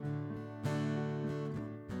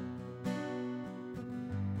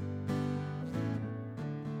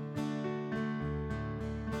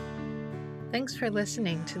Thanks for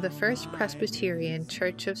listening to the First Presbyterian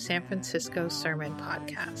Church of San Francisco Sermon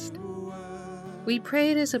Podcast. We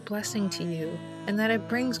pray it is a blessing to you and that it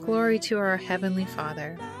brings glory to our Heavenly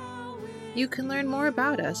Father. You can learn more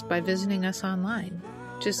about us by visiting us online.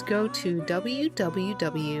 Just go to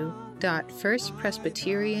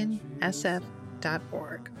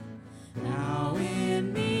www.firstpresbyteriansf.org. Now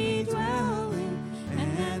in me dwelling,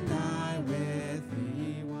 and I with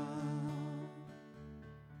thee one.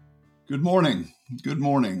 Good morning. Good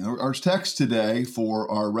morning. Our text today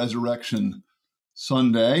for our Resurrection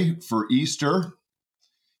Sunday for Easter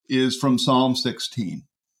is from Psalm 16,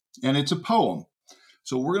 and it's a poem.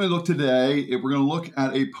 So we're going to look today, we're going to look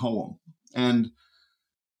at a poem. And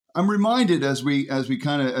I'm reminded as we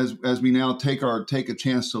now take a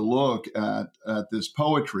chance to look at this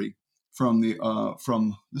poetry from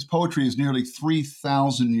this poetry is nearly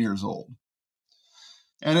 3,000 years old.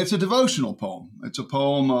 And it's a devotional poem. It's a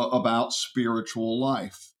poem about spiritual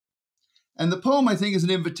life. And the poem, I think, is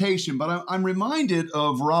an invitation, but I'm reminded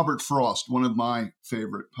of Robert Frost, one of my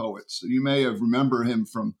favorite poets. You may have remembered him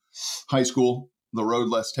from high school, The Road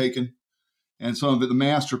Less Taken, and some of the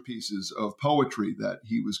masterpieces of poetry that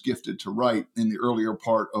he was gifted to write in the earlier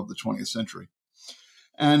part of the 20th century.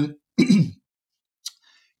 And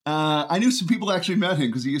I knew some people actually met him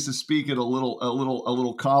because he used to speak at a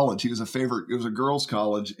little college. It was a girls'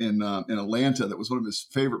 college in Atlanta that was one of his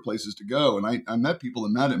favorite places to go. And I met people that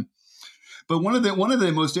met him. But one of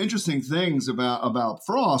the most interesting things about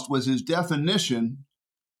Frost was his definition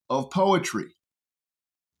of poetry.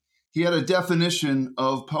 He had a definition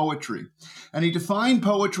of poetry, and he defined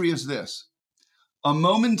poetry as this: a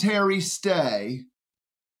momentary stay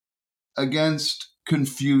against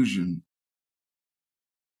confusion.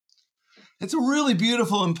 It's a really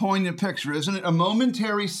beautiful and poignant picture, isn't it? A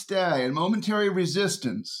momentary stay, a momentary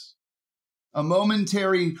resistance, a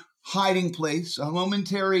momentary hiding place, a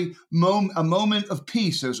moment of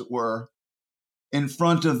peace, as it were, in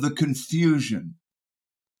front of the confusion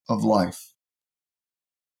of life.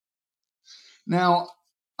 Now,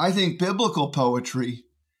 I think biblical poetry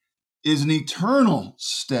is an eternal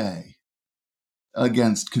stay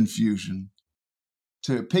against confusion.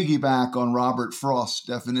 To piggyback on Robert Frost's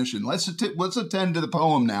definition, let's attend to the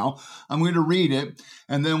poem now. I'm going to read it,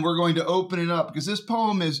 and then we're going to open it up, because this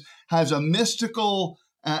poem has a mystical,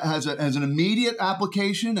 has an immediate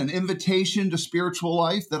application, an invitation to spiritual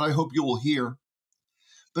life that I hope you will hear.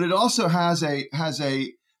 But it also has a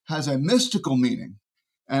mystical meaning,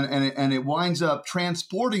 and it winds up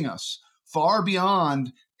transporting us far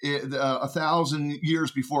beyond 1,000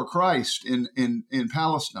 years before Christ in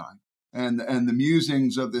Palestine. And the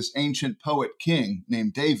musings of this ancient poet king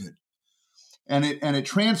named David. And it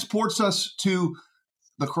transports us to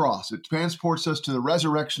the cross. It transports us to the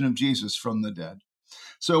resurrection of Jesus from the dead.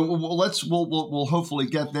 So we'll hopefully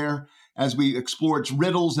get there as we explore its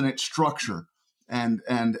riddles and its structure and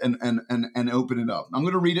open it up. I'm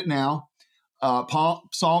going to read it now.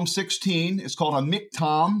 Psalm 16 is called a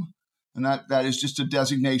miktam, and that is just a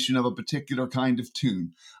designation of a particular kind of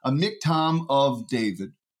tune. A miktam of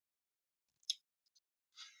David.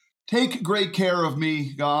 Take great care of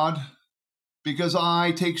me, God, because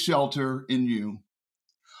I take shelter in you.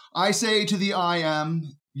 I say to the I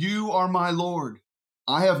Am, you are my Lord.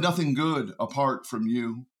 I have nothing good apart from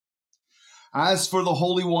you. As for the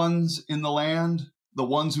holy ones in the land, the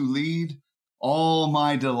ones who lead, all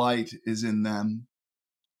my delight is in them.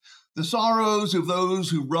 The sorrows of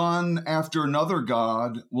those who run after another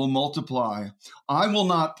god will multiply. I will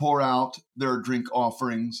not pour out their drink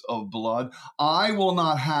offerings of blood. I will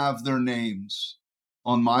not have their names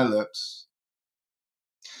on my lips.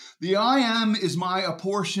 The I Am is my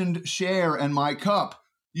apportioned share and my cup.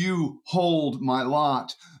 You hold my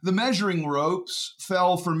lot. The measuring ropes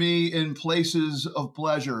fell for me in places of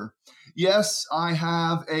pleasure. Yes, I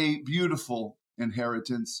have a beautiful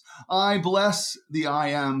inheritance. I bless the I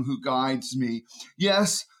Am who guides me.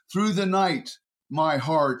 Yes, through the night, my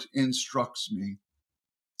heart instructs me.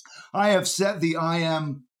 I have set the I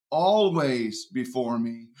Am always before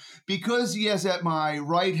me. Because he is at my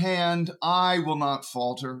right hand, I will not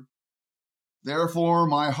falter. Therefore,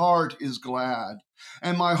 my heart is glad,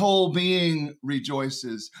 and my whole being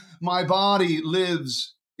rejoices. My body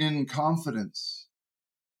lives in confidence.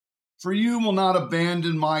 For you will not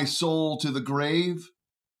abandon my soul to the grave.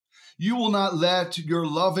 You will not let your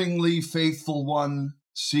lovingly faithful one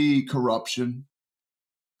see corruption.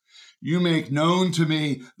 You make known to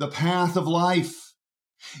me the path of life.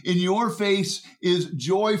 In your face is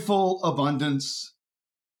joyful abundance.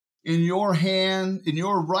 In your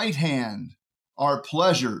right hand are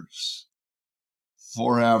pleasures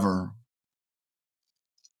forever.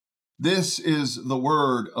 This is the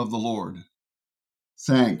word of the Lord.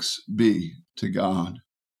 Thanks be to God.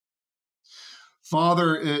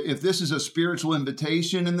 Father, if this is a spiritual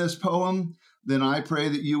invitation in this poem, then I pray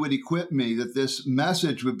that you would equip me, that this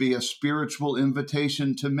message would be a spiritual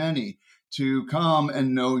invitation to many to come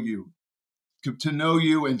and know you, to know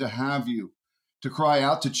you and to have you, to cry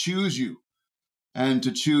out, to choose you, and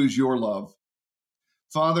to choose your love.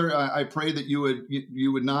 Father, I pray that you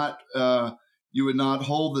would not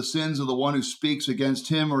hold the sins of the one who speaks against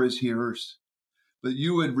him or his hearers, but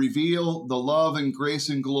you would reveal the love and grace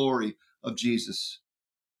and glory of Jesus.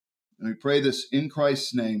 And we pray this in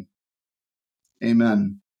Christ's name.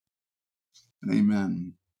 Amen and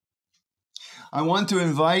amen. I want to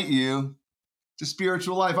invite you to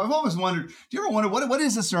spiritual life. I've always wondered, do you ever wonder, what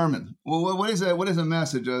is a sermon? Well, what is a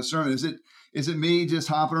message, a sermon? Is it me just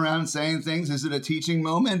hopping around saying things? Is it a teaching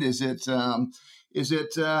moment? Is it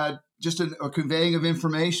just a conveying of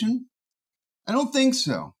information? I don't think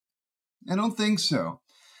so.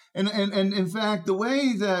 And in fact, the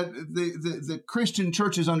way that the Christian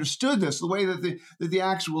churches understood this, the way that the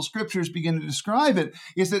actual scriptures begin to describe it,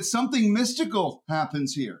 is that something mystical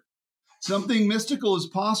happens here. Something mystical is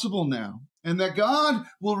possible now, and that God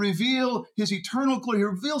will reveal his eternal glory. He'll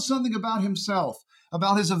reveal something about himself,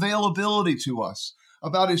 about his availability to us,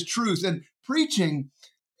 about his truth. And preaching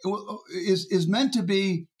is meant to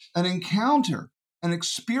be an encounter, an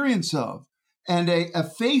experience of, and a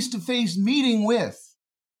face-to-face meeting with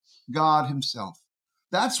God himself.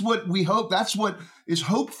 That's what we hope. That's what is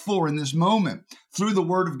hoped for in this moment through the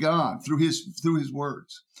word of God, through his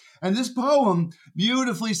words. And this poem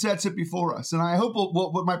beautifully sets it before us. And I hope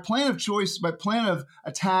what my plan of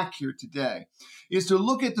attack here today is to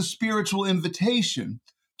look at the spiritual invitation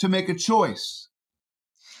to make a choice.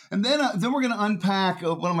 And then we're going to unpack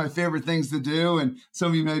one of my favorite things to do. And some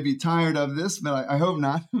of you may be tired of this, but I hope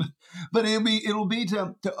not. But it'll be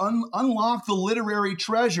to unlock the literary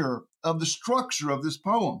treasure of the structure of this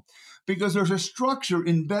poem, because there's a structure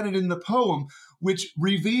embedded in the poem which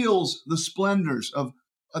reveals the splendors of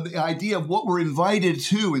the idea of what we're invited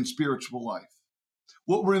to in spiritual life,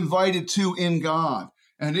 what we're invited to in God.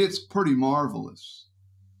 And it's pretty marvelous.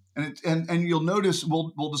 And you'll notice,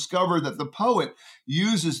 we'll discover that the poet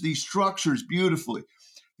uses these structures beautifully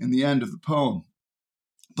in the end of the poem.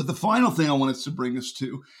 But the final thing I want us to bring us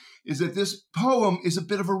to is that this poem is a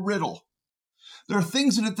bit of a riddle. There are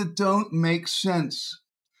things in it that don't make sense.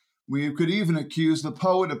 We could even accuse the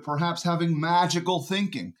poet of perhaps having magical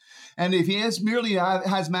thinking. And if he merely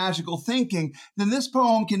has magical thinking, then this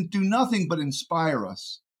poem can do nothing but inspire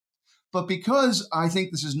us. But because I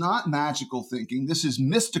think this is not magical thinking, this is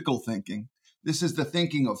mystical thinking, this is the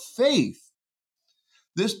thinking of faith,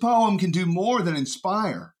 this poem can do more than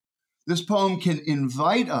inspire. This poem can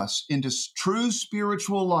invite us into true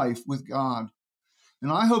spiritual life with God.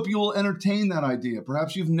 And I hope you will entertain that idea.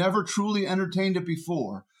 Perhaps you've never truly entertained it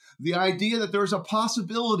before. The idea that there's a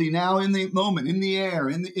possibility now in the moment, in the air,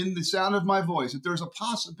 in the sound of my voice, that there's a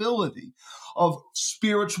possibility of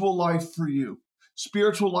spiritual life for you.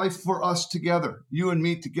 Spiritual life for us together, you and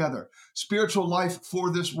me together. Spiritual life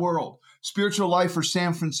for this world. Spiritual life for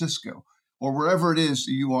San Francisco, or wherever it is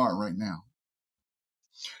that you are right now.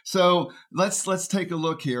 So let's take a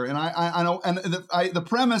look here. And I know, and the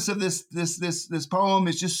premise of this poem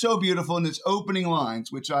is just so beautiful in its opening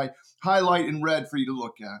lines, which I highlight in red for you to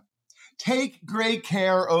look at. Take great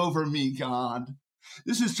care over me, God.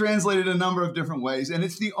 This is translated a number of different ways, and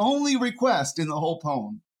it's the only request in the whole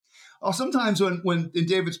poem. Sometimes when in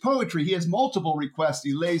David's poetry, he has multiple requests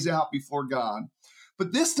he lays out before God.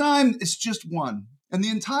 But this time, it's just one. And the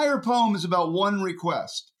entire poem is about one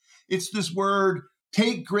request. It's this word,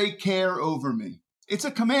 take great care over me. It's a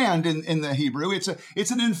command in the Hebrew. It's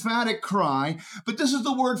an emphatic cry. But this is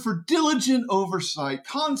the word for diligent oversight,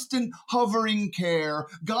 constant hovering care,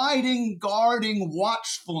 guiding, guarding,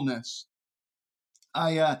 watchfulness.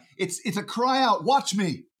 It's a cry out, watch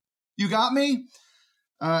me. You got me?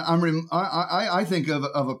 I think of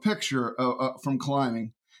a picture from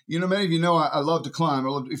climbing. You know, many of you know I love to climb.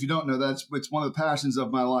 If you don't know, it's one of the passions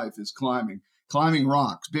of my life is climbing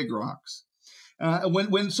rocks, big rocks.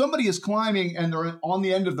 When somebody is climbing and they're on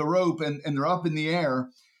the end of the rope and they're up in the air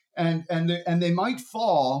and they might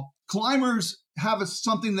fall, climbers have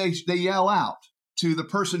something they yell out to the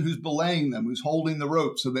person who's belaying them, who's holding the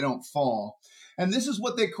rope so they don't fall. And this is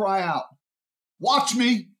what they cry out: watch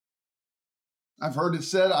me. I've heard it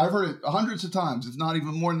said, I've heard it hundreds of times, if not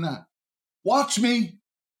even more than that. Watch me.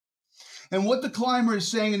 And what the climber is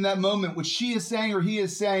saying in that moment, what she is saying or he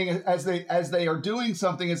is saying as they are doing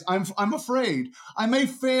something is, I'm afraid. I may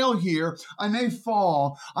fail here. I may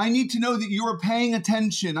fall. I need to know that you are paying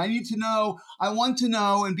attention. I want to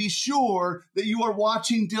know and be sure that you are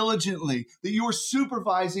watching diligently, that you are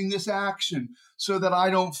supervising this action so that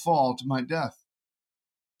I don't fall to my death.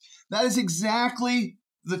 That is exactly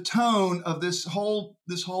the tone of this whole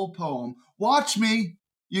poem. Watch me.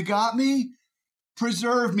 You got me?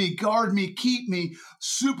 Preserve me, guard me, keep me,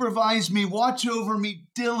 supervise me, watch over me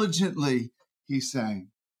diligently, he's saying.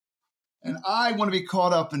 And I want to be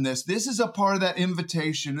caught up in this. This is a part of that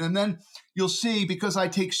invitation. And then you'll see, because I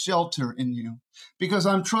take shelter in you, because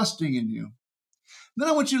I'm trusting in you. Then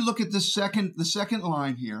I want you to look at the second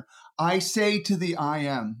line here. I say to the I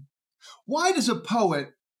am. Why does a poet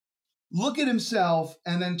look at himself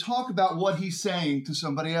and then talk about what he's saying to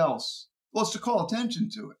somebody else? Well, it's to call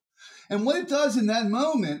attention to it. And what it does in that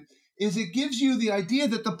moment is it gives you the idea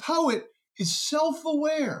that the poet is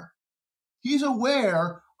self-aware. He's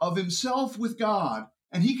aware of himself with God,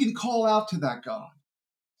 and he can call out to that God.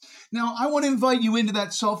 Now, I want to invite you into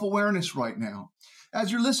that self-awareness right now.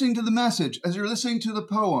 As you're listening to the message, as you're listening to the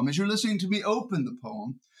poem, as you're listening to me open the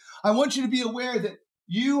poem, I want you to be aware that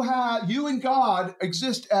you and God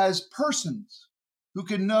exist as persons who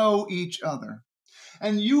can know each other.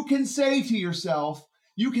 And you can say to yourself,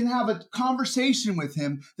 you can have a conversation with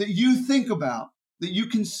him that you think about, that you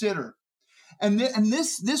consider. And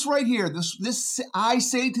this right here, this I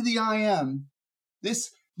say to the I am,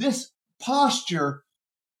 this posture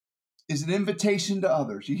is an invitation to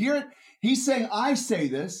others. You hear it? He's saying, I say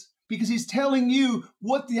this because he's telling you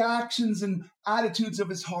what the actions and attitudes of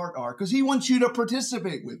his heart are, because he wants you to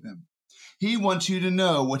participate with him. He wants you to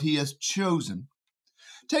know what he has chosen.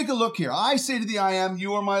 Take a look here. I say to the I am,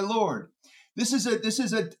 you are my Lord. This is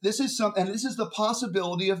the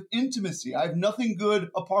possibility of intimacy. I have nothing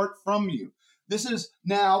good apart from you. This is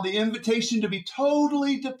now the invitation to be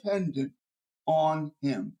totally dependent on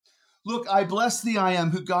him. Look, I bless the I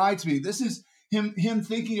am who guides me. This is him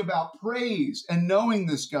thinking about praise and knowing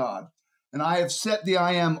this God. And I have set the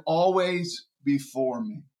I am always before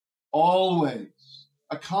me. Always.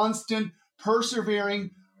 A constant,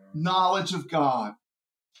 persevering knowledge of God.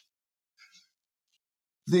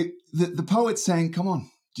 The poet's saying, come on,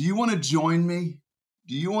 do you want to join me?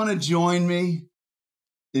 Do you want to join me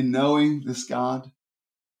in knowing this God?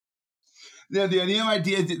 Now, the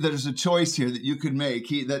idea that there's a choice here that you could make,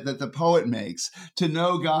 that the poet makes, to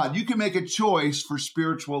know God. You can make a choice for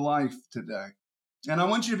spiritual life today. And I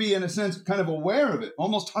want you to be, in a sense, kind of aware of it,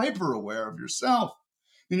 almost hyper-aware of yourself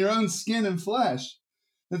in your own skin and flesh,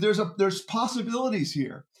 that there's possibilities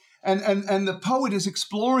here. And the poet is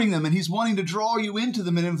exploring them, and he's wanting to draw you into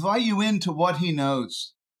them and invite you into what he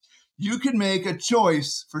knows. You can make a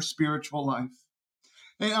choice for spiritual life.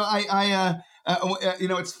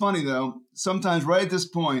 It's funny though. Sometimes right at this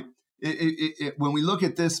point, when we look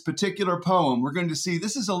at this particular poem, we're going to see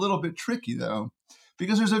this is a little bit tricky though,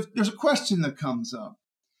 because there's a question that comes up.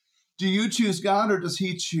 Do you choose God or does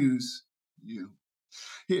he choose you?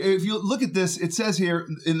 If you look at this, it says here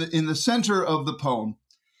in the center of the poem,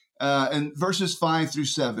 in verses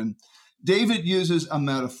 5-7, David uses a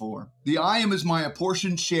metaphor. The I am is my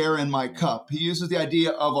apportioned share and my cup. He uses the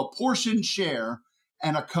idea of a portioned share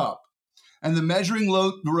and a cup. And the measuring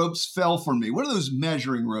ropes fell for me. What are those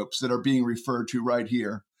measuring ropes that are being referred to right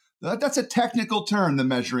here? That's a technical term, the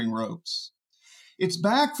measuring ropes. It's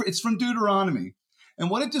from Deuteronomy.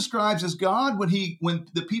 And what it describes is God, when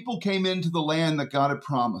the people came into the land that God had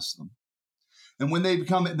promised them. And when they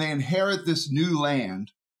inherit this new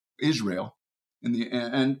land, Israel,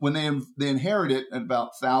 and when they inherit it at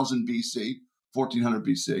about 1000 BC, 1400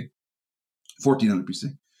 BC.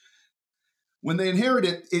 When they inherit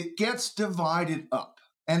it, it gets divided up.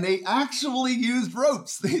 And they actually used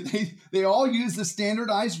ropes. They all used the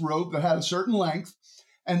standardized rope that had a certain length,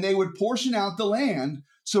 and they would portion out the land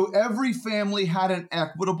so every family had an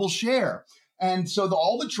equitable share. And so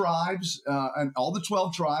all the tribes, and all the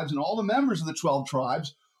 12 tribes, and all the members of the 12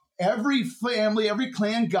 tribes, every family, every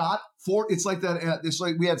clan got it's like that. It's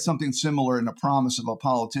like we had something similar in the promise of a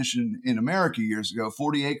politician in America years ago,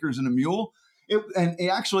 40 acres and a mule.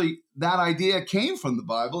 Actually, that idea came from the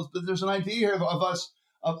Bible, but there's an idea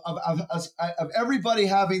of everybody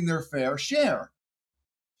having their fair share.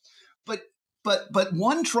 But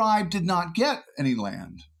one tribe did not get any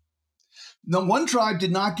land. No, one tribe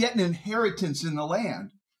did not get an inheritance in the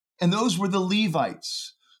land, and those were the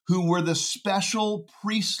Levites, who were the special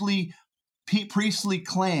priestly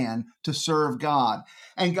clan to serve God.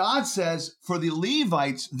 And God says, for the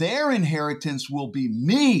Levites, their inheritance will be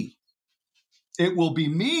me. It will be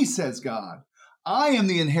me, says God. I am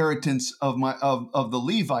the inheritance of the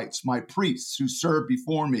Levites, my priests who serve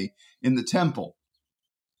before me in the temple.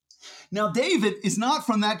 Now, David is not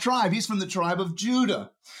from that tribe. He's from the tribe of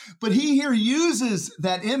Judah. But he here uses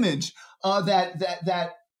that image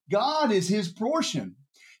that God is his portion.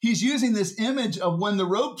 He's using this image of when the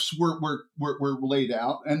ropes were laid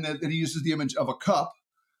out, and that he uses the image of a cup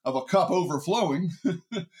overflowing,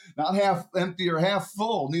 not half empty or half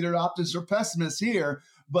full, neither optimists or pessimists here,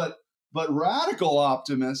 but radical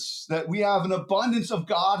optimists, that we have an abundance of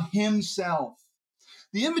God himself.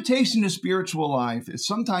 The invitation to spiritual life is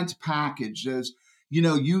sometimes packaged as,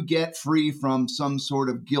 you get free from some sort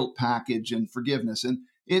of guilt package and forgiveness. And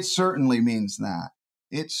it certainly means that.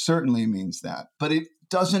 But it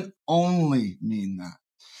doesn't only mean that.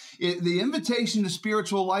 The invitation to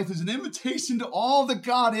spiritual life is an invitation to all that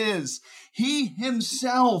God is. He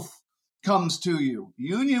himself comes to you.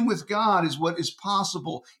 Union with God is what is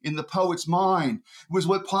possible in the poet's mind.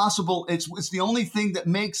 It's the only thing that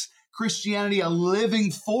makes Christianity a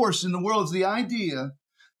living force in the world. Is the idea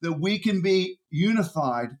that we can be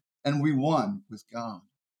unified and we one with God.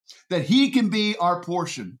 That he can be our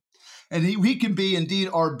portion. And he can be indeed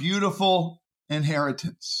our beautiful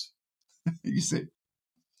inheritance. You see.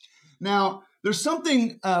 Now, there's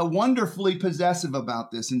something wonderfully possessive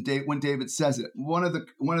about this when David says it. One of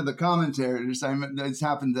the commentators, I just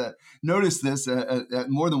happened to notice this at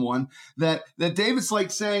more than one, that David's like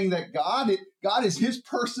saying that God is his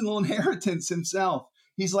personal inheritance himself.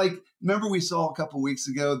 He's like, remember we saw a couple weeks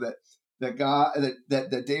ago that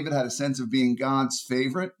David had a sense of being God's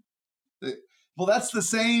favorite. Well, that's the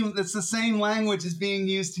same language is being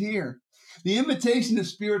used here. The invitation to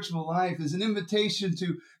spiritual life is an invitation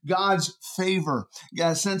to God's favor,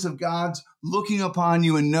 a sense of God's looking upon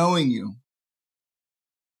you and knowing you.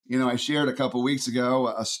 I shared a couple weeks ago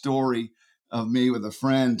a story of me with a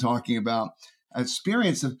friend talking about an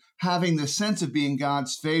experience of having the sense of being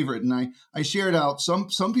God's favorite. And I shared out some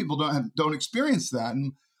people don't experience that.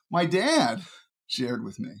 And my dad shared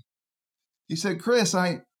with me. He said, Chris,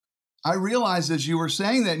 I realized as you were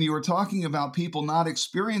saying that and you were talking about people not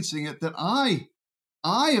experiencing it, that I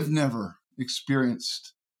have never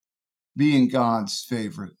experienced being God's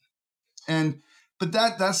favorite. But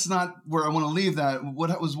that's not where I want to leave that.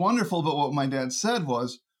 What was wonderful about what my dad said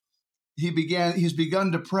was he's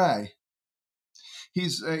begun to pray.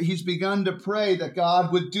 He's begun to pray that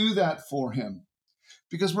God would do that for him.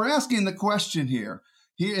 Because we're asking the question here,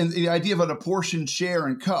 and the idea of an apportioned share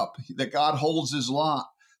and cup, that God holds his lot.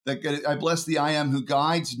 That I bless the I am who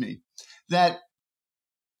guides me. That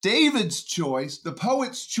David's choice, the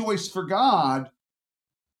poet's choice for God,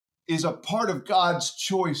 is a part of God's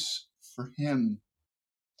choice for him.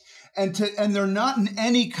 And they're not in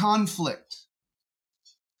any conflict.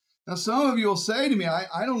 Now, some of you will say to me,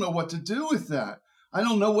 I don't know what to do with that. I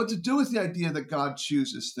don't know what to do with the idea that God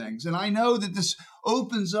chooses things. And I know that this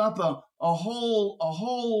opens up a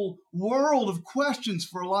whole world of questions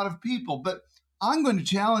for a lot of people. But I'm going to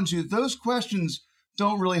challenge you, those questions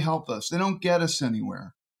don't really help us. They don't get us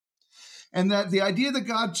anywhere. And that the idea that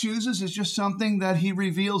God chooses is just something that he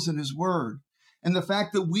reveals in his word. And the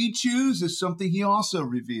fact that we choose is something he also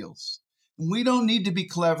reveals. And we don't need to be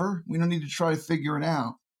clever. We don't need to try to figure it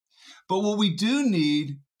out. But what we do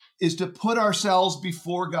need is to put ourselves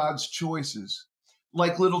before God's choices,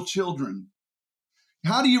 like little children.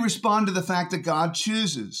 How do you respond to the fact that God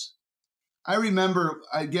chooses? I remember,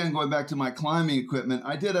 again, going back to my climbing equipment,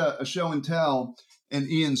 I did a show and tell in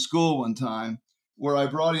Ian's school one time where I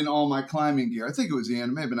brought in all my climbing gear. I think it was Ian,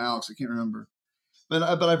 it may have been Alex, I can't remember. But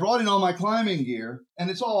I brought in all my climbing gear, and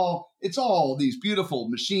it's all these beautiful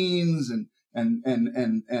machines and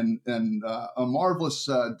marvelous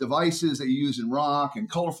devices that you use in rock and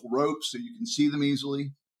colorful ropes so you can see them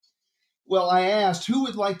easily. Well, I asked who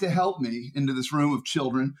would like to help me into this room of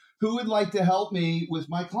children, who would like to help me with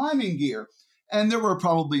my climbing gear? And there were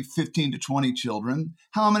probably 15 to 20 children.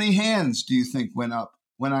 How many hands do you think went up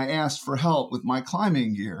when I asked for help with my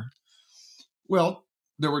climbing gear? Well,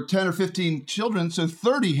 there were 10 or 15 children, so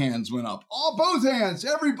 30 hands went up. Both hands.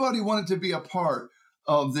 Everybody wanted to be a part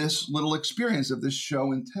of this little experience, of this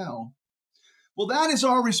show and tell. Well, that is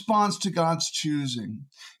our response to God's choosing.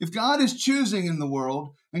 If God is choosing in the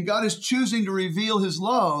world and God is choosing to reveal his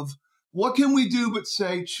love, what can we do but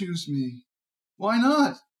say, choose me? Why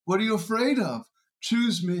not? What are you afraid of?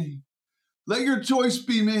 Choose me. Let your choice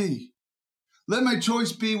be me. Let my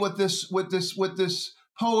choice be what this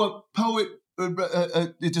poet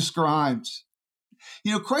it describes.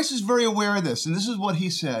 Christ is very aware of this, and this is what he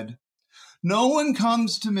said. No one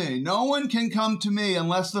comes to me. No one can come to me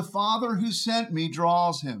unless the Father who sent me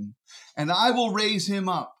draws him, and I will raise him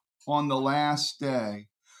up on the last day.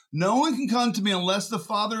 No one can come to me unless the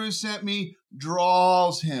Father who sent me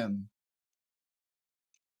draws him.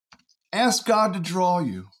 Ask God to draw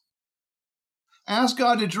you. Ask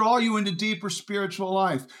God to draw you into deeper spiritual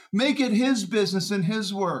life. Make it his business and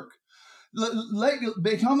his work.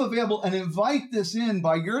 Become available and invite this in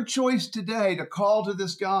by your choice today to call to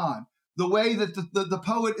this God the way that the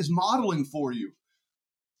poet is modeling for you.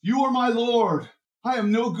 You are my Lord. I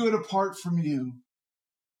am no good apart from you.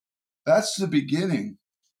 That's the beginning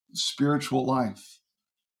of spiritual life.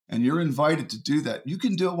 And you're invited to do that. You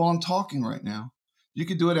can do it while I'm talking right now. You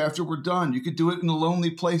can do it after we're done. You could do it in a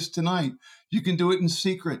lonely place tonight. You can do it in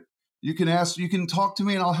secret. You can talk to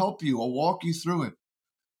me and I'll help you. I'll walk you through it.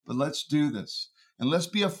 But let's do this. And let's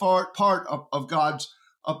be a part of God's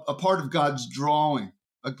drawing,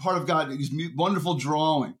 a part of God's wonderful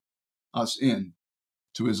drawing us in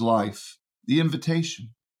to his life. The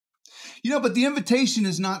invitation. But the invitation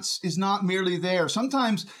is not merely there.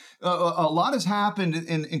 Sometimes a lot has happened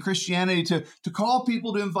in Christianity to call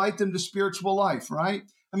people to invite them to spiritual life, right?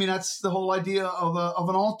 I mean, that's the whole idea of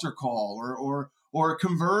an altar call or a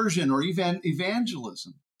conversion or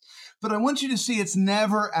evangelism. But I want you to see it's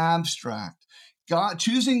never abstract. God,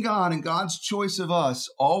 choosing God and God's choice of us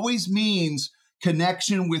always means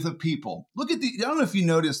connection with a people. I don't know if you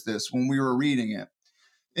noticed this when we were reading it.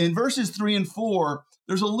 In verses 3 and 4,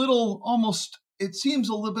 there's a little, it seems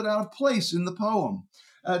a little bit out of place in the poem.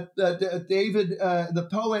 David, the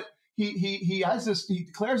poet, he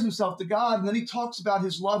declares himself to God, and then he talks about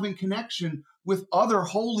his loving connection with other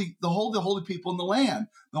holy people in the land,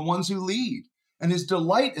 the ones who lead, and his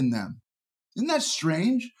delight in them. Isn't that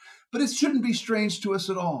strange? But it shouldn't be strange to us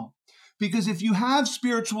at all. Because if you have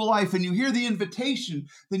spiritual life and you hear the invitation,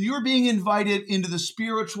 then you're being invited into the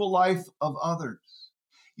spiritual life of others.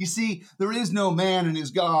 You see, there is no man and his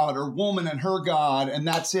God or woman and her God, and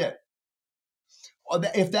that's it.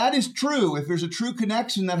 If that is true, if there's a true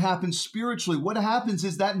connection that happens spiritually, what happens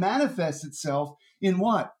is that manifests itself in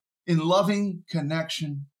what? In loving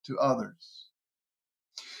connection to others.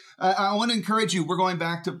 I want to encourage you. We're going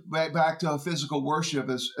back to physical worship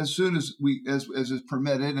as soon as is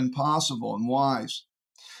permitted and possible and wise.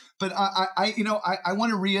 But I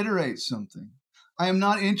want to reiterate something. I am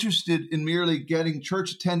not interested in merely getting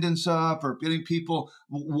church attendance up or getting people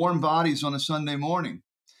warm bodies on a Sunday morning.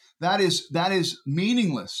 That is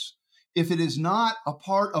meaningless if it is not a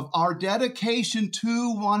part of our dedication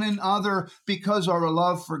to one another because of our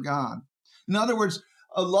love for God. In other words,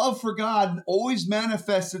 a love for God always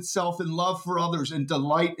manifests itself in love for others and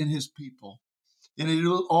delight in his people. And it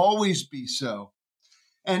will always be so.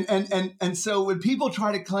 And so when people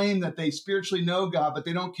try to claim that they spiritually know God, but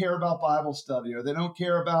they don't care about Bible study or they don't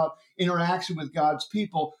care about interaction with God's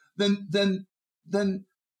people, then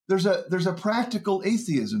there's a practical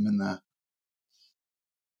atheism in that.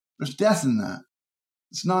 There's death in that.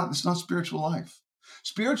 It's not spiritual life.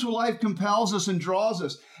 Spiritual life compels us and draws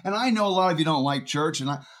us. And I know a lot of you don't like church, and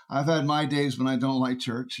I've had my days when I don't like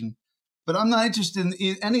church, but I'm not interested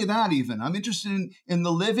in any of that even. I'm interested in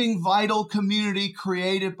the living, vital community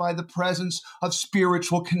created by the presence of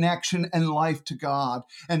spiritual connection and life to God.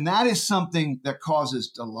 And that is something that causes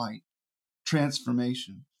delight,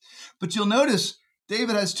 transformation. But you'll notice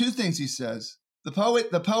David has two things he says. The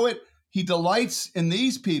poet, he delights in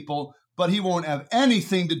these people, but he won't have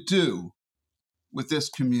anything to do with this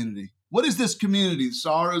community. What is this community? The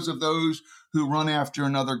sorrows of those who run after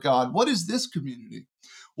another God. What is this community?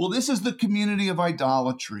 Well, this is the community of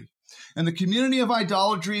idolatry. And the community of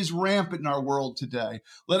idolatry is rampant in our world today.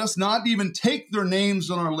 Let us not even take their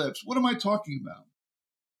names on our lips. What am I talking about?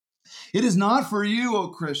 It is not for you, O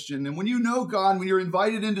Christian. And when you know God, when you're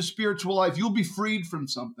invited into spiritual life, you'll be freed from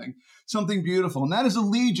something beautiful. And that is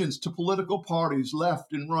allegiance to political parties,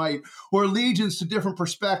 left and right, or allegiance to different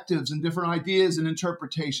perspectives and different ideas and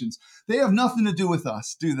interpretations. They have nothing to do with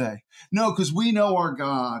us, do they? No, because we know our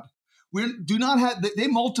God. They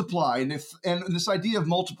multiply. And this idea of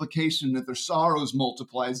multiplication, that their sorrows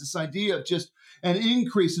multiply, is this idea of just an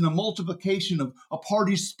increase in a multiplication of a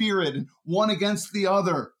party spirit and one against the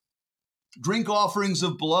other. Drink offerings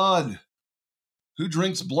of blood. Who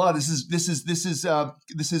drinks blood? This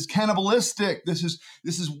is cannibalistic. This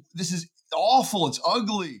is awful. It's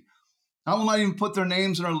ugly. I will not even put their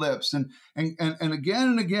names on our lips. And again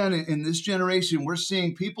and again in this generation, we're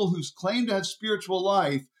seeing people who claim to have spiritual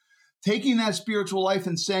life, taking that spiritual life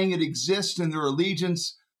and saying it exists in their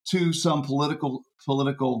allegiance to some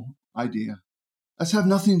political idea. Let's have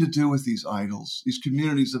nothing to do with these idols, these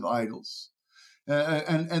communities of idols.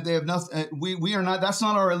 and they have nothing. We are not. That's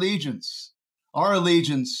not our allegiance. Our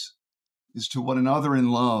allegiance is to one another in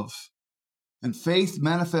love. And faith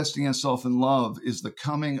manifesting itself in love is the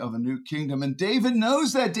coming of a new kingdom. And David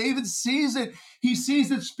knows that. David sees it. He sees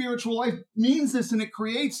that spiritual life means this, and it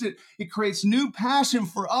creates it. It creates new passion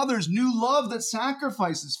for others, new love that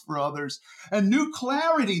sacrifices for others, and new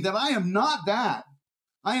clarity that I am not that.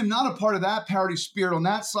 I am not a part of that parity spirit on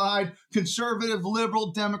that side. Conservative,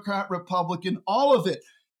 liberal, Democrat, Republican, all of it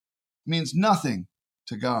means nothing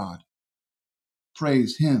to God.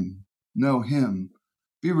 Praise him, know him.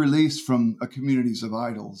 Be released from communities of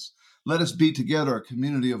idols. Let us be together a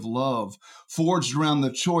community of love, forged around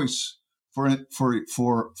the choice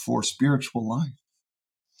for spiritual life.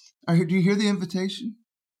 Do you hear the invitation?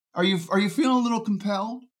 Are you feeling a little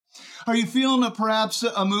compelled? Are you feeling perhaps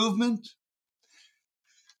a movement?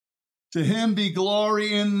 To him be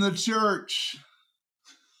glory in the church.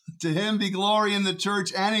 To him be glory in the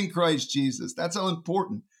church and in Christ Jesus. That's how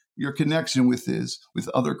important your connection with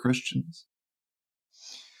other Christians.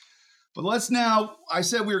 But let's now, I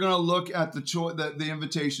said we were going to look at the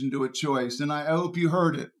invitation to a choice, and I hope you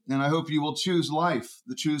heard it, and I hope you will choose life,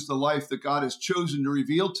 choose the life that God has chosen to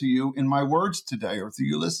reveal to you in my words today, or through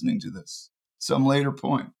you listening to this, some later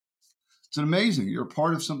point. It's amazing. You're a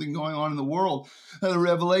part of something going on in the world, the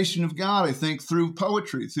revelation of God, I think, through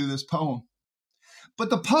poetry, through this poem. But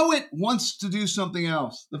the poet wants to do something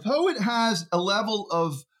else. The poet has a level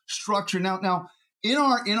of structure. Now, in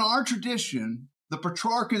our tradition, the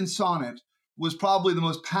Petrarchan sonnet was probably the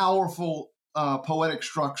most powerful poetic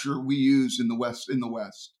structure we use in the West.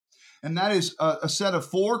 And that is a set of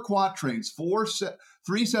 4 quatrains,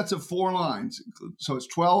 3 sets of 4 lines. So it's a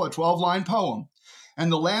 12-line poem.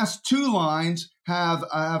 And the last 2 lines have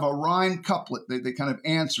a rhymed couplet. They kind of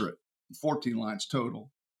answer it. 14 lines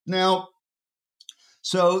total. Now,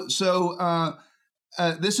 so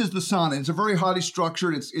this is the sonnet. It's a very highly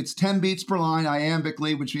structured. It's 10 beats per line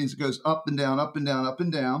iambically, which means it goes up and down, up and down, up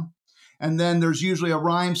and down. And then there's usually a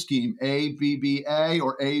rhyme scheme, A, B, B, A,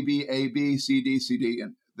 or A, B, A, B, C, D, C, D,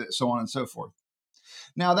 and so on and so forth.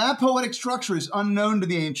 Now, that poetic structure is unknown to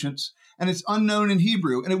the ancients, and it's unknown in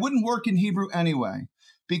Hebrew, and it wouldn't work in Hebrew anyway,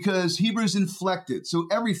 because Hebrew is inflected, so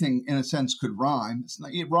everything, in a sense, could rhyme.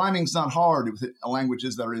 Rhyming's not hard with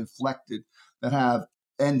languages that are inflected, that have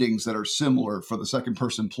endings that are similar for the second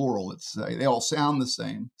person plural, let's say. They all sound the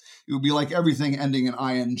same. It would be like everything ending in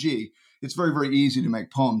ing. It's very, very easy to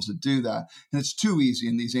make poems that do that, and it's too easy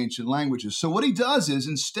in these ancient languages. So what he does is,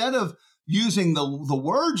 instead of using the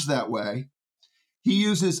words that way, he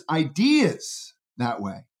uses ideas that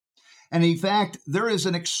way. And in fact, there is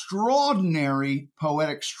an extraordinary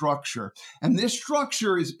poetic structure. And this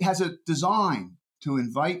structure has a design to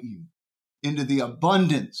invite you into the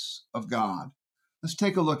abundance of God. Let's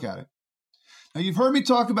take a look at it. Now, you've heard me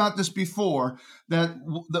talk about this before, that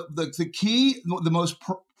the key, the most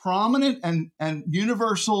prominent and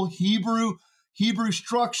universal Hebrew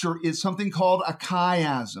structure is something called a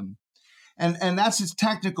chiasm. And that's its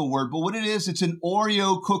technical word, but what it is, it's an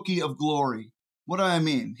Oreo cookie of glory. What do I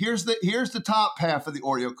mean? Here's the top half of the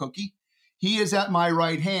Oreo cookie. He is at my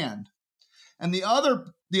right hand. And the other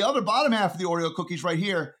bottom half of the Oreo cookie is right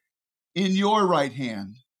here in your right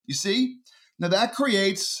hand. You see? Now that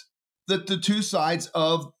creates the 2 sides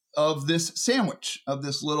of this sandwich, of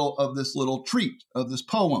this little treat, of this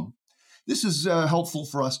poem. This is helpful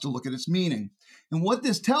for us to look at its meaning. And what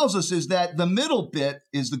this tells us is that the middle bit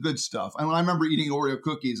is the good stuff. And when I remember eating Oreo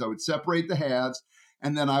cookies, I would separate the halves,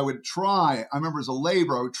 and then I remember as a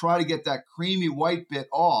laborer, I would try to get that creamy white bit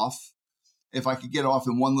off, if I could get it off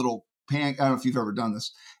in one little pan. I don't know if you've ever done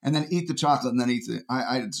this. And then eat the chocolate, and then eat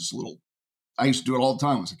I used to do it all the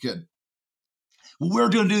time as a kid. Well, we're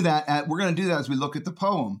going to do that as we look at the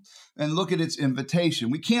poem and look at its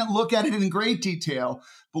invitation. We can't look at it in great detail,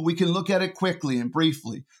 but we can look at it quickly and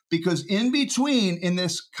briefly, because in between, in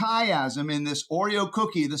this chiasm, in this Oreo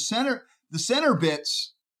cookie, the center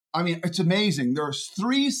bits, I mean, it's amazing. There's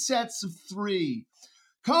 3 sets of 3.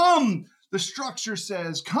 Come, the structure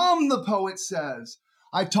says. Come, the poet says.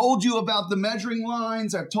 I told you about the measuring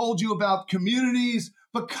lines. I've told you about communities,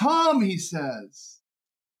 but come, he says.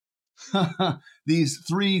 These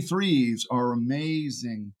 3 threes are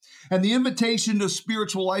amazing. And the invitation to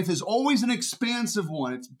spiritual life is always an expansive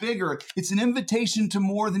one. It's bigger. It's an invitation to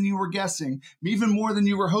more than you were guessing, even more than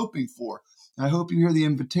you were hoping for. I hope you hear the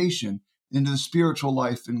invitation into the spiritual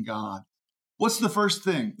life in God. What's the first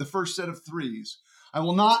thing? The first set of 3s. I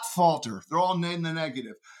will not falter. They're all in the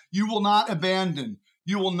negative. You will not abandon.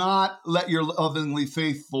 You will not let your lovingly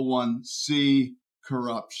faithful one see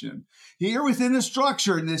corruption. Here within the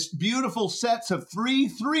structure, in this beautiful sets of 3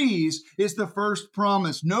 threes, is the first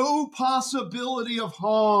promise. No possibility of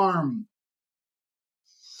harm.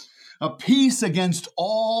 A peace against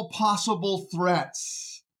all possible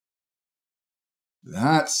threats.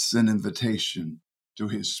 That's an invitation to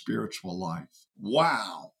his spiritual life.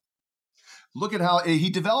 Wow. Look at how he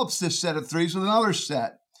develops this set of threes with another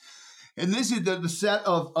set. And this is the set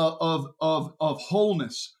of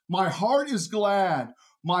wholeness. My heart is glad.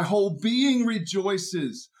 My whole being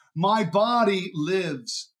rejoices. My body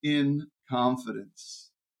lives in confidence.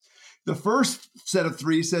 The first set of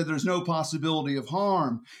 3 said there's no possibility of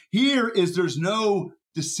harm. Here is there's no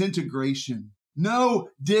disintegration. No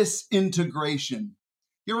disintegration.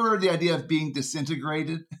 You ever heard the idea of being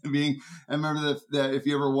disintegrated? I remember that if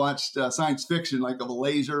you ever watched science fiction, like of a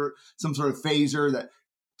laser, some sort of phaser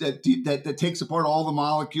that takes apart all the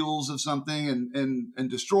molecules of something and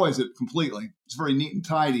destroys it completely. It's very neat and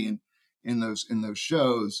tidy in those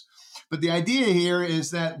shows. But the idea here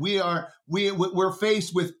is that we're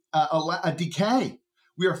faced with a decay.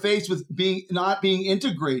 We are faced with not being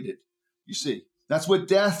integrated. You see, that's what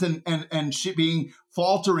death and being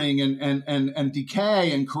faltering and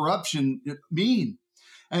decay and corruption mean.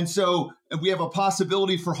 And so we have a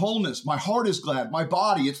possibility for wholeness. My heart is glad. My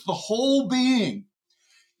body, it's the whole being.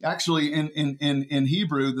 Actually, in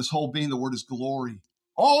Hebrew, this whole being, the word is glory.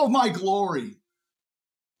 All of my glory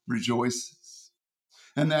rejoices.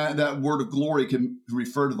 And that word of glory can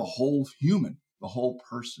refer to the whole human, the whole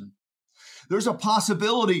person. There's a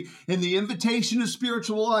possibility in the invitation of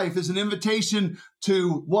spiritual life is an invitation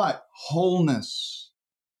to what? Wholeness,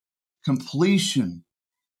 completion,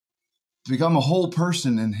 to become a whole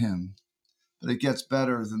person in him. But it gets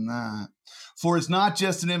better than that. For it's not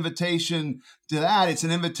just an invitation to that, it's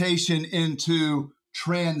an invitation into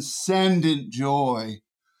transcendent joy.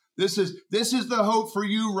 This is the hope for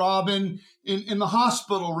you, Robin, in the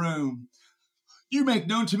hospital room. You make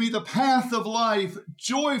known to me the path of life,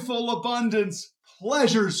 joyful abundance,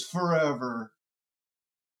 pleasures forever.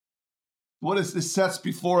 What is this sets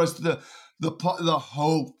before us? The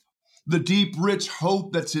hope, the deep, rich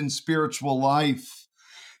hope that's in spiritual life.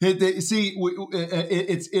 It's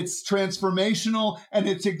transformational and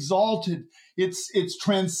it's exalted. It's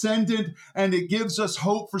transcendent and it gives us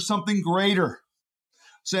hope for something greater.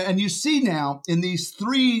 So, and you see now in these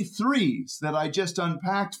 3 threes that I just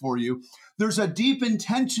unpacked for you, there's a deep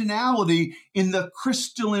intentionality in the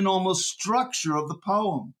crystalline almost structure of the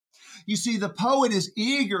poem. You see, the poet is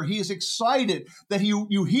eager. He is excited that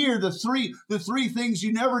you hear the three things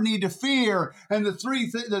you never need to fear, and the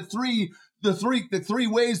three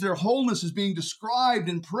ways their wholeness is being described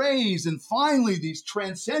and praised, and finally these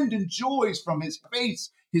transcendent joys from his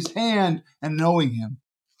face, his hand, and knowing him.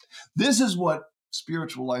 This is what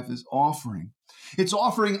spiritual life is offering. It's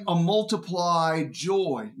offering a multiplied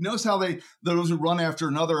joy. Notice how those who run after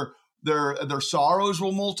another, their sorrows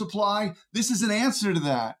will multiply. This is an answer to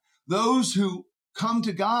that. Those who come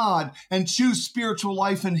to God and choose spiritual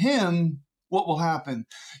life in him, what will happen?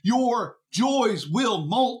 Your joys will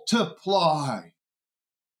multiply.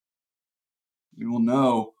 You will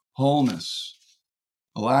know wholeness,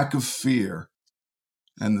 a lack of fear,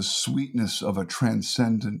 and the sweetness of a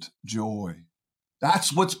transcendent joy.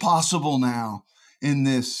 That's what's possible now in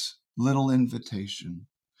this little invitation.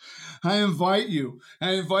 I invite you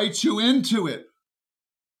into it.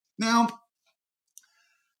 Now,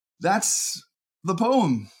 that's the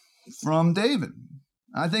poem from David.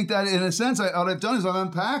 I think that in a sense, what I've done is I've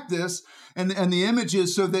unpacked this and the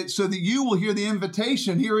images so that you will hear the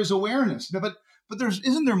invitation. Here is awareness. But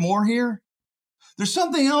isn't there more here? There's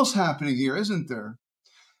something else happening here, isn't there?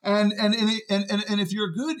 And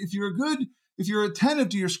if you're attentive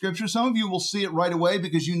to your scripture, some of you will see it right away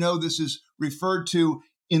because you know this is referred to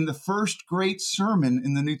in the first great sermon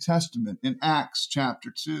in the New Testament in Acts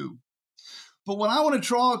chapter 2. But what I want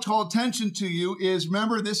to call attention to you is,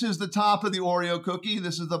 remember, this is the top of the Oreo cookie.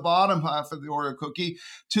 This is the bottom half of the Oreo cookie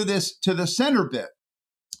to the center bit.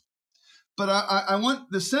 But I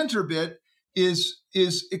want the center bit is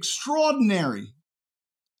extraordinary.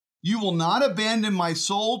 You will not abandon my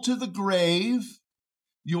soul to the grave.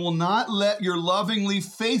 You will not let your lovingly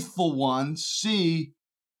faithful one see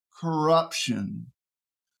corruption.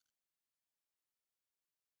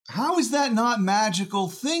 How is that not magical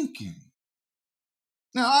thinking?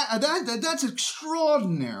 Now, that's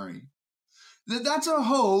extraordinary. That's a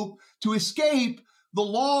hope to escape the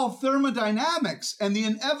law of thermodynamics and the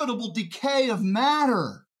inevitable decay of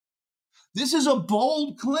matter. This is a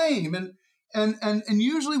bold claim, and And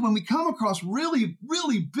usually when we come across really,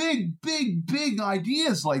 really big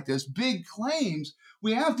ideas like this, big claims,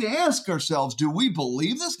 we have to ask ourselves, do we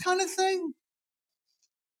believe this kind of thing?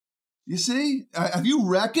 You see, have you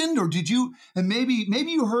reckoned, or did you, and maybe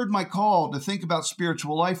you heard my call to think about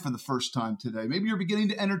spiritual life for the first time today. Maybe you're beginning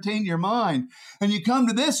to entertain your mind, and you come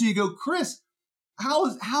to this and you go, Chris,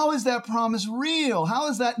 how is that promise real? How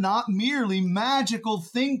is that not merely magical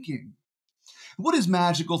thinking? What is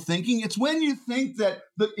magical thinking? It's when you think that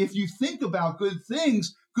if you think about good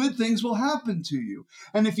things will happen to you.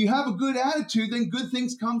 And if you have a good attitude, then good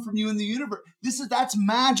things come from you in the universe. That's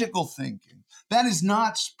magical thinking. That is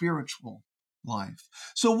not spiritual life.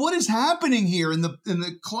 So what is happening here in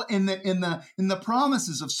the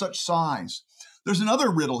promises of such size? There's another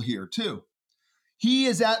riddle here too. He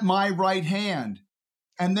is at my right hand,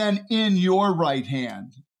 and then in your right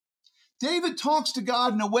hand. David talks to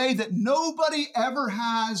God in a way that nobody ever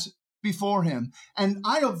has before him, and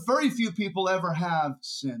I know very few people ever have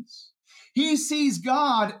since. He sees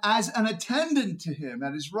God as an attendant to him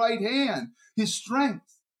at his right hand, his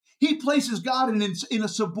strength. He places God in a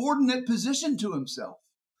subordinate position to himself.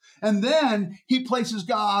 And then he places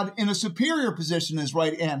God in a superior position in his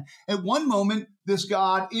right hand. At one moment, this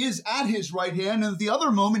God is at his right hand, and at the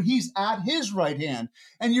other moment, he's at his right hand.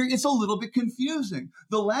 And it's a little bit confusing.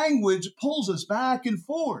 The language pulls us back and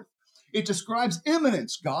forth. It describes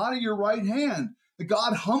immanence, God at your right hand, the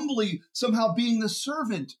God humbly somehow being the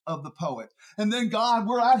servant of the poet. And then God,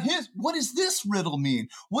 we're at his. What does this riddle mean?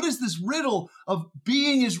 What is this riddle of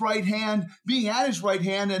being his right hand, being at his right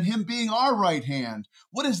hand, and him being our right hand?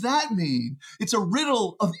 What does that mean? It's a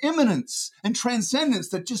riddle of immanence and transcendence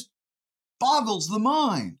that just boggles the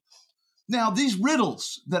mind. Now, these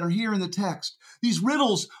riddles that are here in the text, these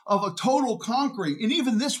riddles of a total conquering, and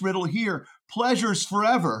even this riddle here, pleasures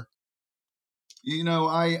forever. You know,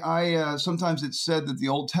 I sometimes it's said that the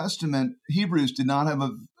Old Testament Hebrews did not have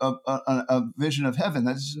a vision of heaven.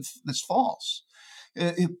 That's false.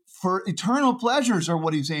 For eternal pleasures are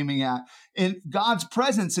what he's aiming at, in God's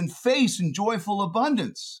presence and face and joyful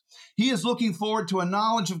abundance. He is looking forward to a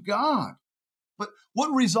knowledge of God. But what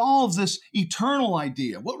resolves this eternal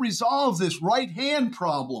idea? What resolves this right hand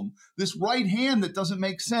problem? This right hand that doesn't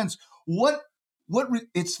make sense?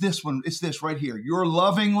 It's this one. It's this right here. You're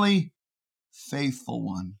lovingly faithful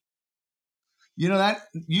one. You know that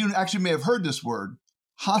you actually may have heard this word,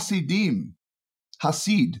 Hasidim,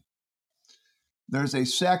 Hasid. There's a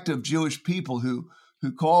sect of Jewish people who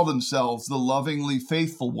call themselves the lovingly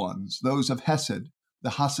faithful ones, those of Hesed, the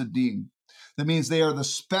Hasidim. That means they are the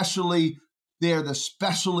specially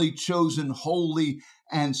chosen, holy,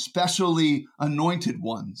 and specially anointed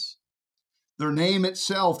ones. Their name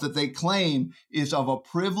itself that they claim is of a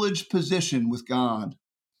privileged position with God.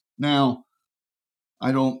 Now,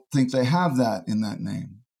 I don't think they have that in that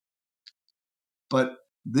name. But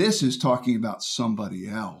this is talking about somebody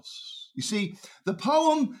else. You see, the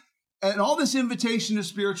poem and all this invitation to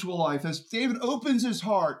spiritual life, as David opens his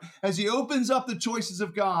heart, as he opens up the choices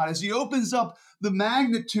of God, as he opens up the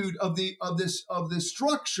magnitude of this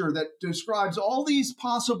structure that describes all these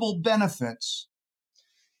possible benefits,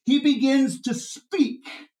 he begins to speak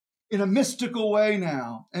in a mystical way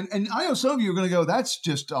now. And I know some of you are going to go, that's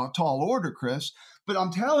just a tall order, Chris. But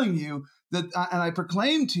I'm telling you that, and I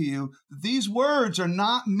proclaim to you that these words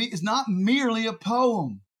is not merely a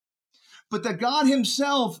poem, but that God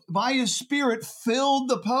himself, by his Spirit, filled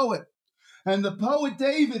the poet. And the poet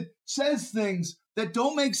David says things that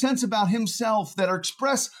don't make sense about himself, that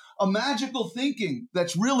express a magical thinking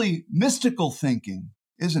that's really mystical thinking,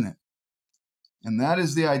 isn't it? And that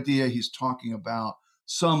is the idea he's talking about,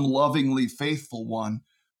 some lovingly faithful one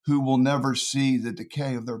who will never see the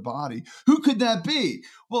decay of their body. Who could that be?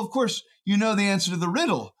 Well, of course, you know the answer to the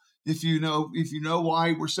riddle if you know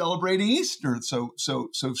why we're celebrating Easter so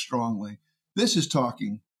strongly. This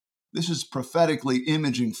is prophetically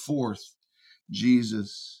imaging forth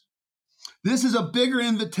Jesus. This is a bigger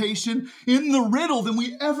invitation in the riddle than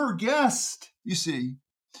we ever guessed, you see,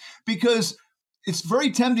 because it's very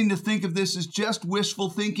tempting to think of this as just wishful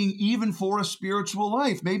thinking, even for a spiritual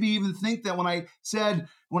life. Maybe even think that when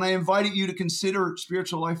I invited you to consider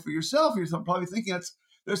spiritual life for yourself, you're probably thinking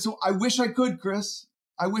I wish I could, Chris.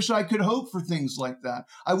 I wish I could hope for things like that.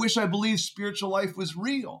 I wish I believed spiritual life was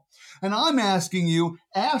real. And I'm asking you,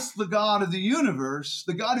 ask the God of the universe,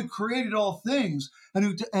 the God who created all things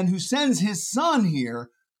and who sends his son here,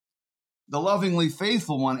 the lovingly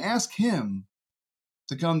faithful one, ask him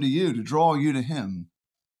to come to you, to draw you to him.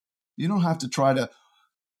 You don't have to try to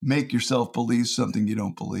make yourself believe something you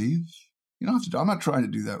don't believe. You don't have to. I'm not trying to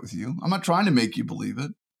do that with you. I'm not trying to make you believe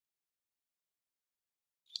it.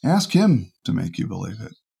 Ask him to make you believe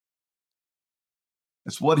it.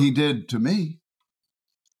 It's what he did to me,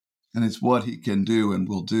 and it's what he can do and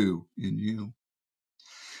will do in you.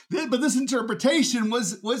 But this interpretation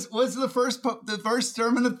was the first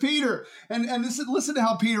sermon of Peter, and listen to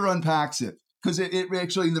how Peter unpacks it, because it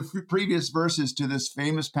actually, in the previous verses to this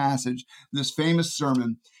famous passage, this famous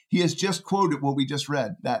sermon, he has just quoted what we just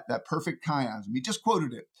read, that perfect chiasm. He just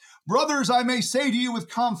quoted it. Brothers, I may say to you with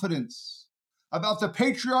confidence about the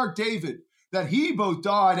patriarch David, that he both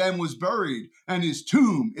died and was buried, and his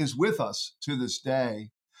tomb is with us to this day.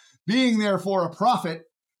 Being therefore a prophet,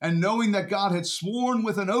 and knowing that God had sworn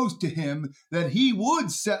with an oath to him that he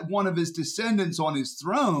would set one of his descendants on his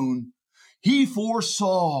throne, he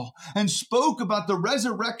foresaw and spoke about the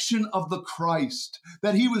resurrection of the Christ,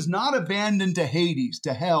 that he was not abandoned to Hades,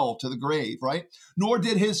 to hell, to the grave, right? Nor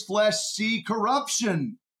did his flesh see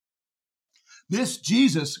corruption. This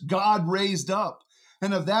Jesus God raised up,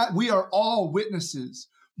 and of that we are all witnesses.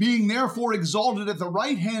 Being therefore exalted at the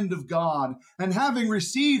right hand of God, and having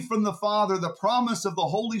received from the Father the promise of the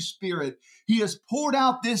Holy Spirit, he has poured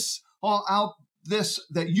out this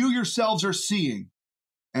that you yourselves are seeing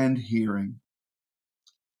and hearing.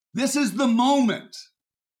 This is the moment.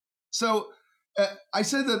 So I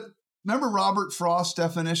said that, remember Robert Frost's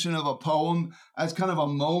definition of a poem as kind of a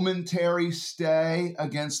momentary stay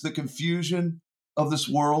against the confusion of this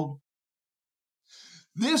world?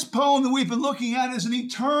 This poem that we've been looking at is an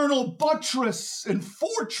eternal buttress and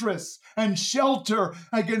fortress and shelter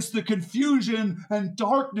against the confusion and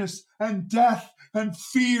darkness and death and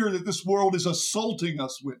fear that this world is assaulting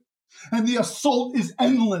us with. And the assault is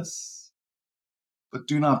endless. But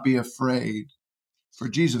do not be afraid, for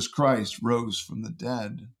Jesus Christ rose from the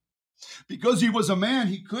dead. Because he was a man,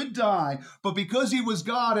 he could die, but because he was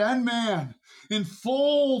God and man in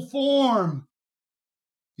full form,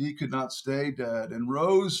 he could not stay dead and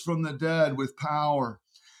rose from the dead with power.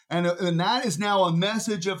 And that is now a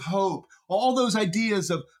message of hope. All those ideas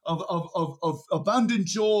of abundant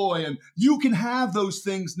joy, and you can have those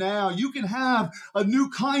things now. You can have a new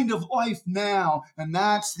kind of life now. And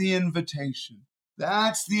that's the invitation.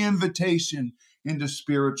 That's the invitation into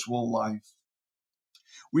spiritual life.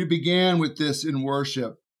 We began with this in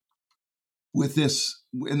worship, and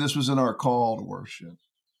this was in our call to worship.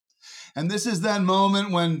 And this is that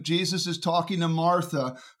moment when Jesus is talking to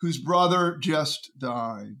Martha, whose brother just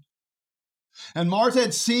died. And Martha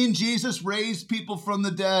had seen Jesus raise people from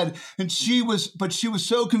the dead, and she was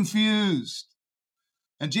so confused.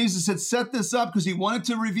 And Jesus had set this up because he wanted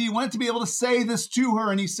to be able to say this to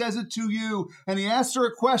her, and he says it to you. And he asked her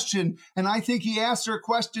a question, and I think he asked her a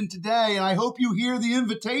question today, and I hope you hear the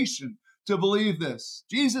invitation to believe this.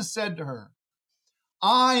 Jesus said to her,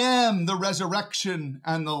 I am the resurrection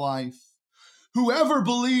and the life. Whoever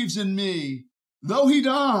believes in me, though he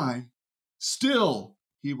die, still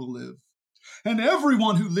he will live. And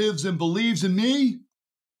everyone who lives and believes in me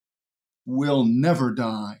will never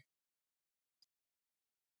die.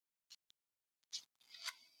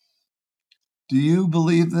 Do you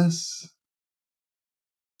believe this?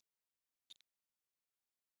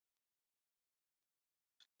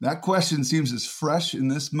 That question seems as fresh in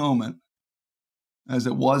this moment as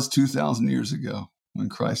it was 2,000 years ago when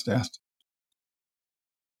Christ asked,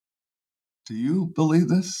 do you believe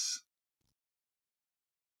this?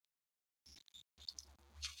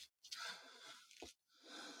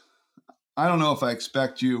 I don't know if I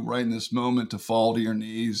expect you right in this moment to fall to your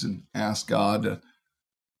knees and ask God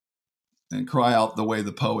and cry out the way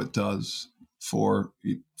the poet does for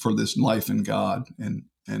this life in God and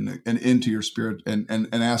into your spirit and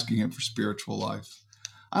asking him for spiritual life.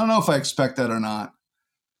 I don't know if I expect that or not.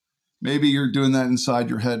 Maybe you're doing that inside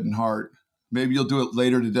your head and heart. Maybe you'll do it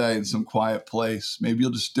later today in some quiet place. Maybe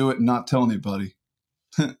you'll just do it and not tell anybody.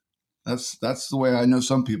 That's the way I know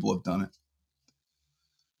some people have done it.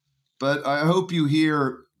 But I hope you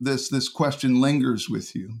hear this question lingers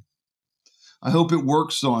with you. I hope it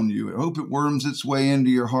works on you. I hope it worms its way into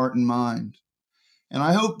your heart and mind. And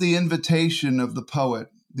I hope the invitation of the poet,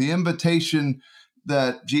 the invitation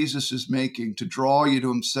that Jesus is making to draw you to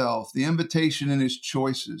himself, the invitation in his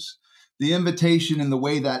choices, the invitation in the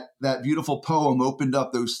way that beautiful poem opened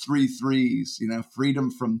up those 3 threes,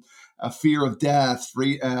 freedom from fear of death,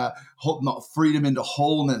 freedom into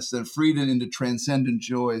wholeness, and freedom into transcendent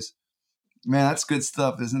joys. Man, that's good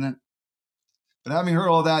stuff, isn't it? But having heard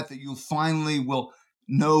all that you finally will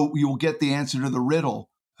know, you will get the answer to the riddle.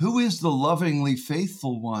 Who is the lovingly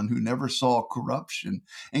faithful one who never saw corruption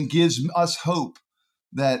and gives us hope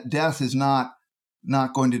that death is not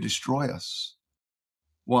going to destroy us?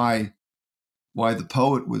 Why the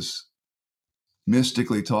poet was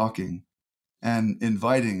mystically talking and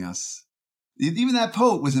inviting us. Even that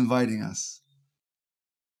poet was inviting us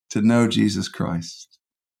to know Jesus Christ.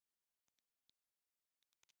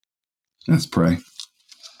 Let's pray.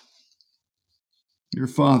 Your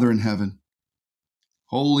Father in heaven,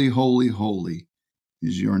 holy, holy, holy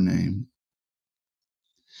is your name.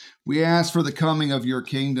 We ask for the coming of your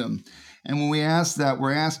kingdom. And when we ask that,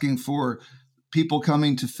 we're asking for people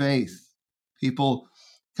coming to faith, people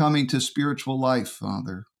coming to spiritual life,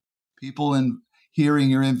 Father, people in hearing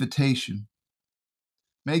your invitation.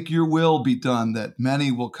 Make your will be done, that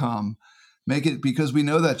many will come. Make it because we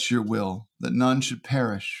know that's your will, that none should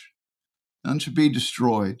perish, none should be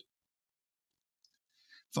destroyed.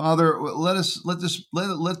 Father, let us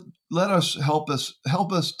help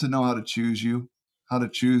us to know how to choose you, how to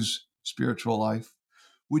choose spiritual life.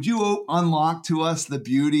 Would you unlock to us the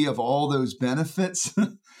beauty of all those benefits?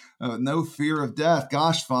 No fear of death.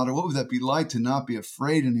 Gosh, Father, what would that be like to not be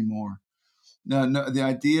afraid anymore? No, the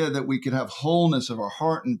idea that we could have wholeness of our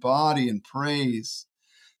heart and body and praise,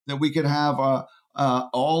 that we could have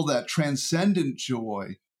all that transcendent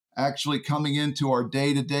joy actually coming into our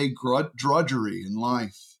day-to-day drudgery in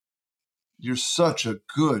life. You're such a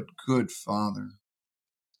good, good Father.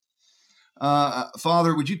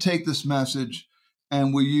 Father, would you take this message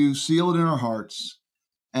and will you seal it in our hearts?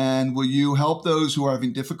 And will you help those who are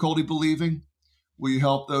having difficulty believing? Will you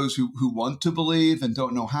help those who want to believe and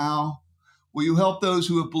don't know how? Will you help those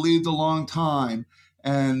who have believed a long time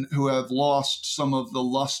and who have lost some of the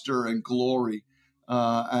luster and glory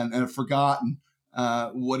and have forgotten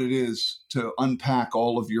what it is to unpack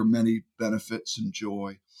all of your many benefits and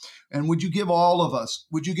joy? And would you give all of us,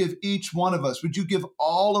 would you give each one of us, would you give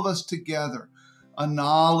all of us together a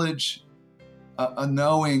knowledge, a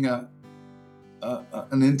knowing, an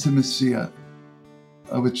intimacy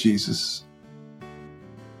with Jesus?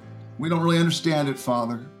 We don't really understand it,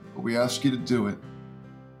 Father, but we ask you to do it.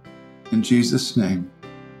 In Jesus' name,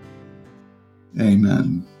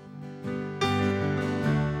 amen.